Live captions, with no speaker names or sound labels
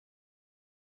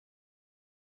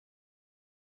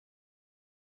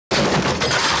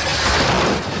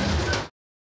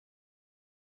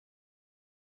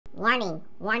Warning,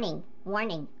 warning,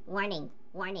 warning, warning,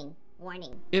 warning,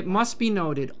 warning. It must be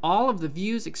noted, all of the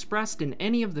views expressed in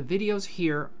any of the videos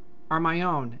here are my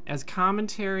own, as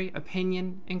commentary,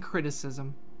 opinion, and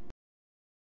criticism.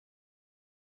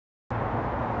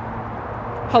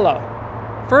 Hello.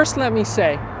 First, let me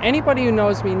say, anybody who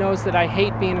knows me knows that I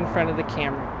hate being in front of the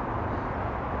camera.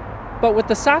 But with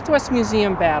the Southwest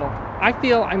Museum battle, I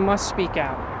feel I must speak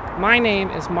out. My name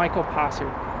is Michael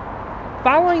Possert.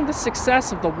 Following the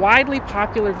success of the widely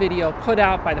popular video put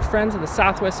out by the Friends of the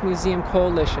Southwest Museum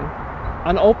Coalition,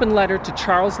 an open letter to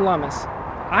Charles Lummis,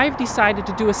 I've decided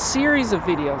to do a series of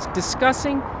videos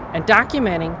discussing and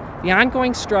documenting the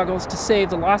ongoing struggles to save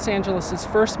the Los Angeles'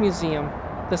 first museum,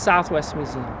 the Southwest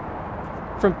Museum,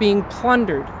 from being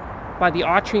plundered by the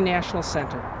Autry National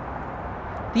Center.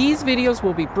 These videos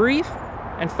will be brief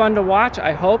and fun to watch,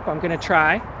 I hope. I'm going to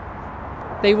try.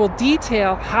 They will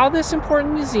detail how this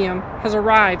important museum has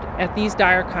arrived at these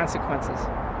dire consequences.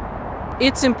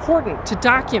 It's important to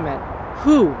document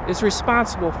who is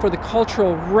responsible for the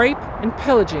cultural rape and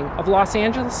pillaging of Los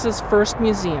Angeles' first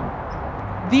museum.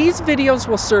 These videos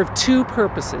will serve two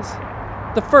purposes.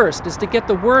 The first is to get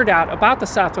the word out about the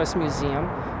Southwest Museum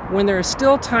when there is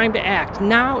still time to act.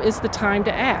 Now is the time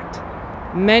to act.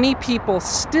 Many people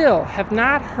still have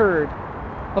not heard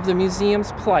of the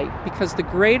museum's plight because the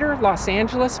greater Los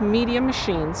Angeles media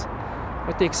machines,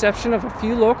 with the exception of a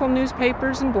few local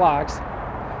newspapers and blogs,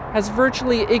 has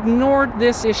virtually ignored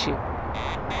this issue.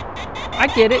 I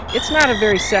get it, it's not a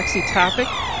very sexy topic,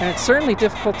 and it's certainly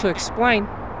difficult to explain,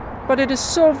 but it is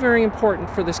so very important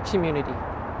for this community.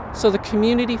 So the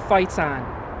community fights on.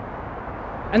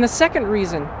 And the second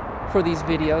reason for these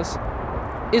videos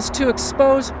is to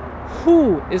expose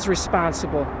who is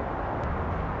responsible.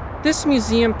 This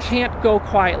museum can't go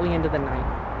quietly into the night.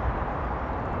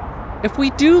 If we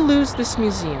do lose this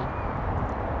museum,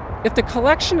 if the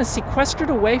collection is sequestered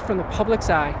away from the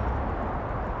public's eye,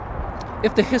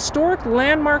 if the historic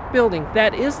landmark building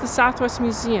that is the Southwest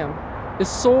Museum is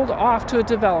sold off to a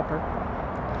developer,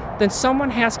 then someone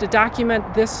has to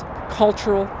document this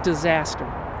cultural disaster.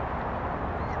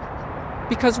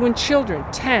 Because when children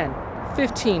 10,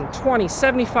 15, 20,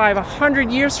 75,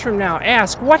 100 years from now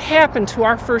ask, what happened to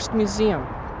our first museum?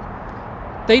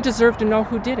 They deserve to know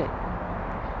who did it.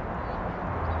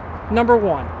 Number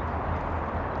one,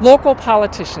 local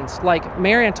politicians like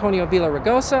Mayor Antonio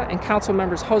Villaraigosa and council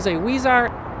members Jose Huizar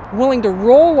willing to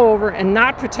roll over and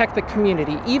not protect the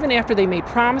community even after they made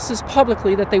promises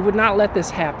publicly that they would not let this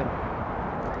happen.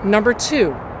 Number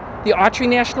two, the Autry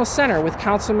National Center with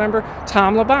council member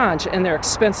Tom LaBonge and their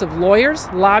expensive lawyers,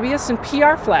 lobbyists, and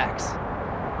PR flags.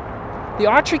 The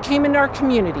Autry came into our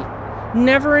community,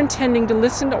 never intending to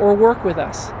listen or work with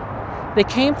us. They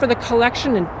came for the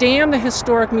collection and damn the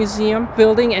historic museum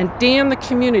building and damn the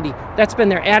community. That's been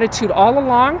their attitude all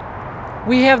along.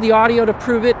 We have the audio to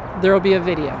prove it. There will be a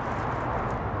video.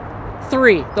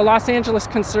 3, the Los Angeles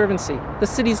Conservancy, the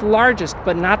city's largest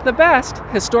but not the best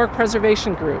historic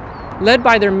preservation group, led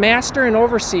by their master and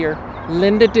overseer,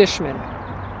 Linda Dishman.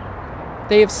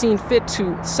 They have seen fit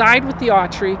to side with the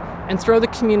Autry and throw the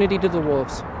community to the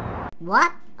wolves.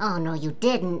 What? Oh, no, you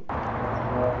didn't.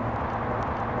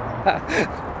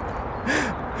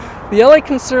 The LA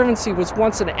Conservancy was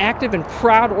once an active and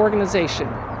proud organization,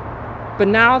 but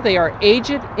now they are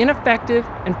aged, ineffective,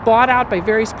 and bought out by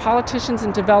various politicians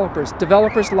and developers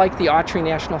like the Autry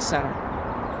National Center.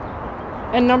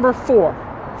 And number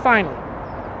 4, finally,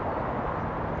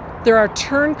 there are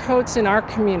turncoats in our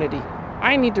community.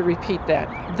 I need to repeat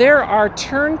that. There are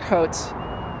turncoats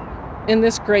in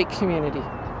this great community.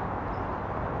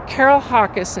 Carol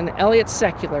Hawkes and Elliot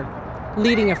Secular,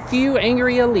 leading a few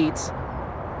angry elites,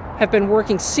 have been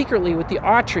working secretly with the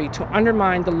Autry to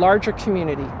undermine the larger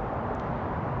community.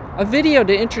 A video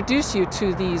to introduce you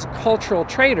to these cultural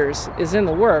traitors is in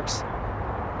the works.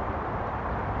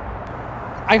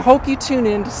 I hope you tune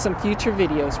in to some future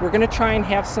videos. We're going to try and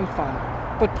have some fun.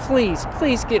 But please,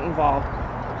 please get involved.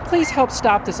 Please help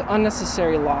stop this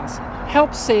unnecessary loss.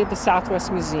 Help save the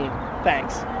Southwest Museum.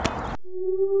 Thanks.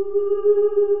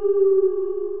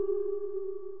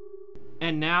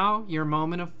 And now, your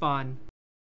moment of fun.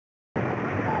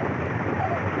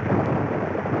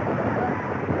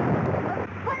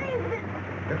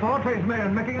 It's Autry's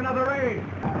men making another raid.